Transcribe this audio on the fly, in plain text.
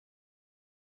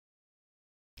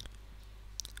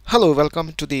Hello,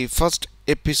 welcome to the first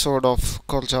episode of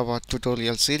Core Java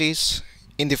tutorial series.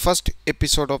 In the first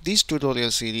episode of this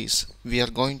tutorial series, we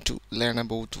are going to learn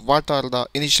about what are the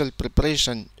initial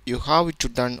preparation you have to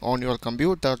done on your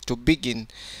computer to begin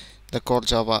the Core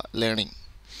Java learning.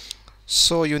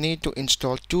 So you need to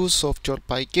install two software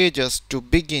packages to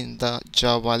begin the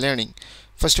Java learning.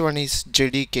 First one is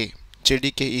JDK.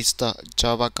 JDK is the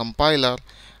Java compiler,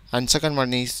 and second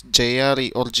one is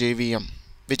JRE or JVM,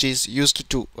 which is used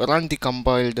to run the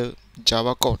compiled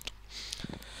Java code.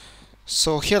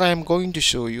 So here I am going to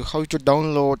show you how to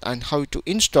download and how to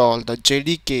install the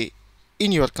JDK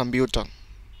in your computer.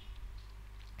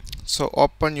 So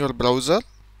open your browser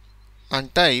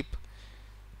and type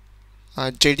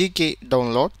JDK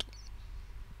download.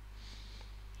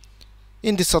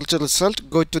 In the search result,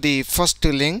 go to the first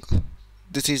link.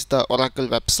 This is the Oracle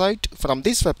website. From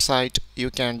this website, you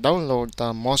can download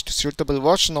the most suitable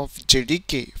version of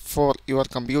JDK for your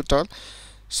computer.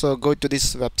 So go to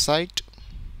this website.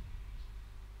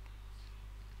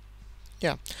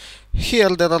 Here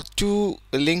there are two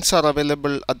links are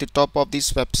available at the top of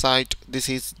this website. This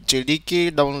is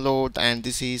JDK download and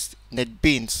this is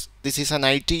NetBeans. This is an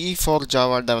IDE for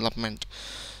Java development.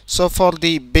 So for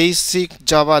the basic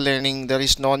Java learning, there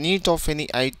is no need of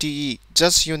any IDE,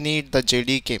 just you need the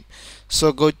JDK.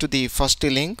 So go to the first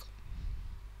link.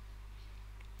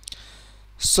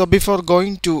 So before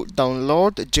going to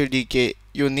download JDK,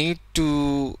 you need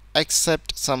to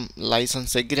accept some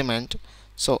license agreement.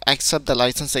 So accept the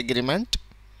license agreement,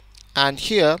 and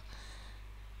here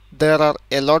there are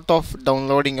a lot of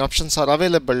downloading options are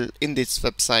available in this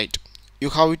website. You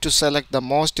have to select the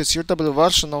most suitable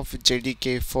version of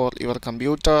JDK for your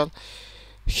computer.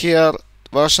 Here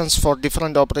versions for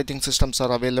different operating systems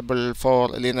are available for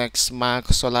Linux, Mac,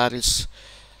 Solaris.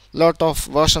 Lot of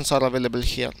versions are available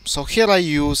here. So here I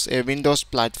use a Windows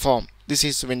platform. This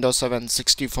is Windows 7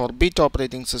 64-bit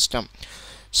operating system.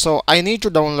 So I need to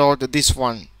download this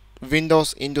one,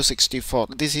 Windows into 64.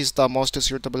 This is the most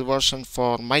suitable version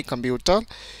for my computer.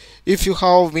 If you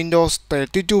have Windows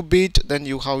 32-bit, then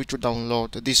you have to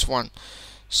download this one.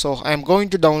 So I am going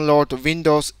to download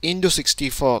Windows into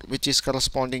 64, which is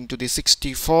corresponding to the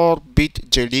 64-bit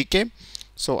JDK.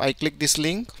 So I click this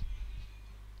link.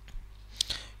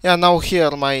 Now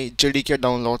here my JDK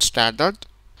download started.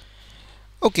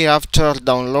 Okay, after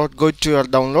download, go to your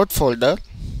download folder.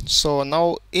 So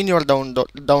now in your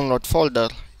download folder,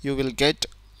 you will get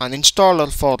an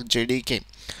installer for JDK.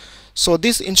 So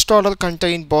this installer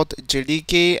contains both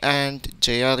JDK and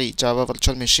JRE, Java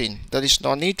Virtual Machine. There is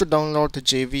no need to download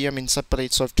JVM in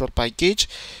separate software package.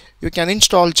 You can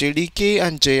install JDK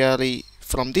and JRE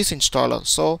from this installer.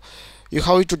 So you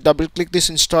have to double click this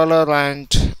installer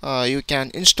and you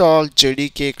can install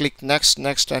JDK, click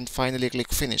next, and finally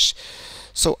click finish.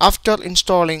 So after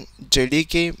installing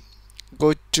JDK,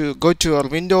 go to your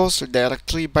Windows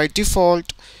directory. By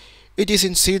default it is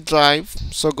in C drive,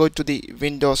 so go to the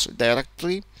Windows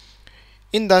directory.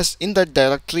 In that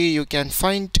directory you can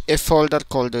find a folder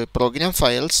called program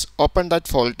files. Open that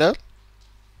folder.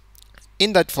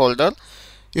 In that folder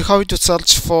you have to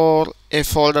search for a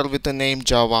folder with the name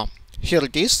Java. Here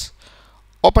it is.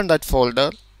 Open that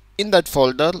folder. In that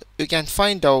folder you can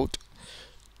find out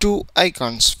two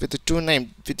icons with the two names,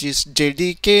 which is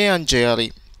JDK and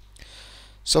JRE.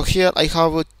 So here I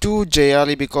have two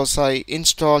JRE because I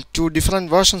installed two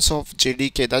different versions of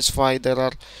JDK. That's why there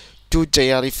are two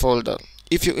JRE folder.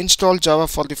 If you install Java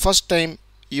for the first time,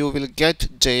 you will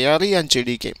get JRE and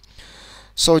JDK.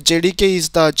 So JDK is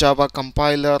the Java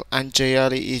compiler and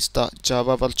JRE is the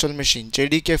Java Virtual Machine.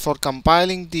 JDK for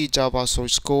compiling the Java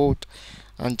source code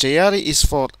and JRE is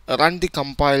for run the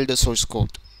compiled source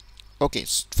code. Okay,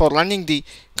 for running the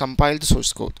compiled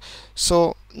source code.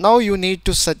 So now you need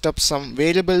to set up some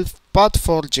variable path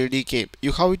for JDK.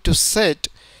 You have to set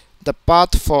the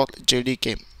path for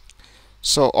JDK.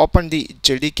 So open the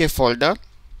JDK folder,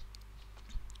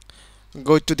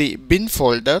 go to the bin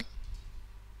folder.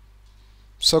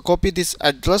 So copy this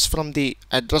address from the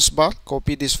address bar,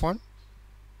 copy this one.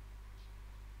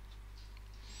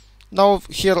 Now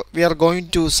here we are going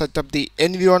to set up the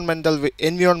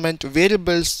environment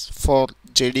variables for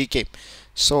JDK.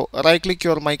 So right click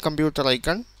your my computer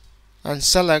icon and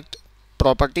select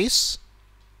properties.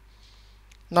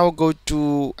 Now go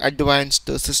to advanced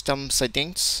system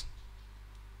settings.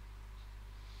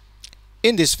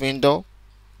 In this window,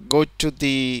 go to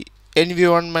the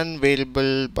environment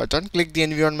variable button, click the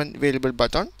environment variable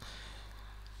button,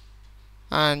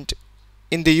 and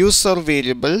in the user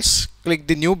variables click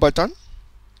the new button,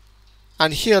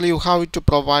 and here you have to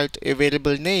provide a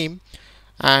variable name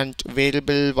and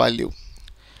variable value.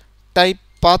 Type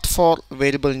path for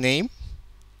variable name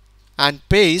and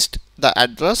paste the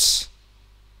address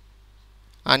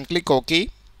and click OK.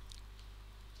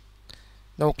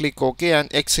 Now click OK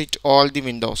and exit all the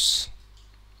windows.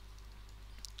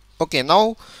 Okay,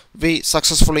 now we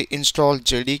successfully installed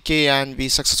JDK and we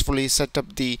successfully set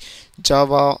up the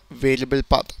Java variable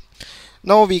path.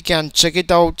 Now we can check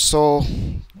it out. So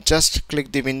just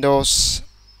click the Windows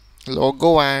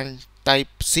logo and type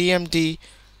cmd.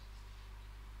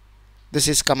 This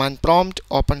is command prompt.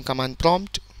 Open command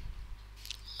prompt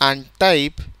and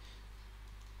type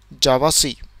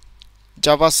javac.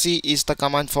 Javac is the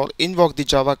command for invoke the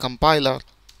Java compiler.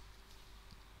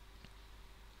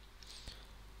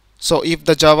 So if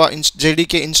the Java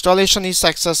JDK installation is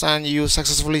success and you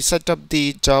successfully set up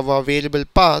the Java variable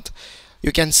path,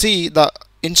 you can see the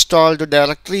installed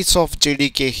directories of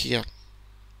JDK here.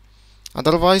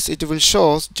 Otherwise it will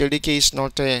show JDK is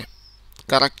not a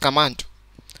correct command.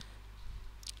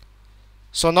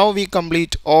 So now we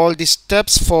complete all the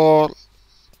steps for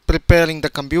preparing the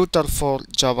computer for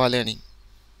Java learning.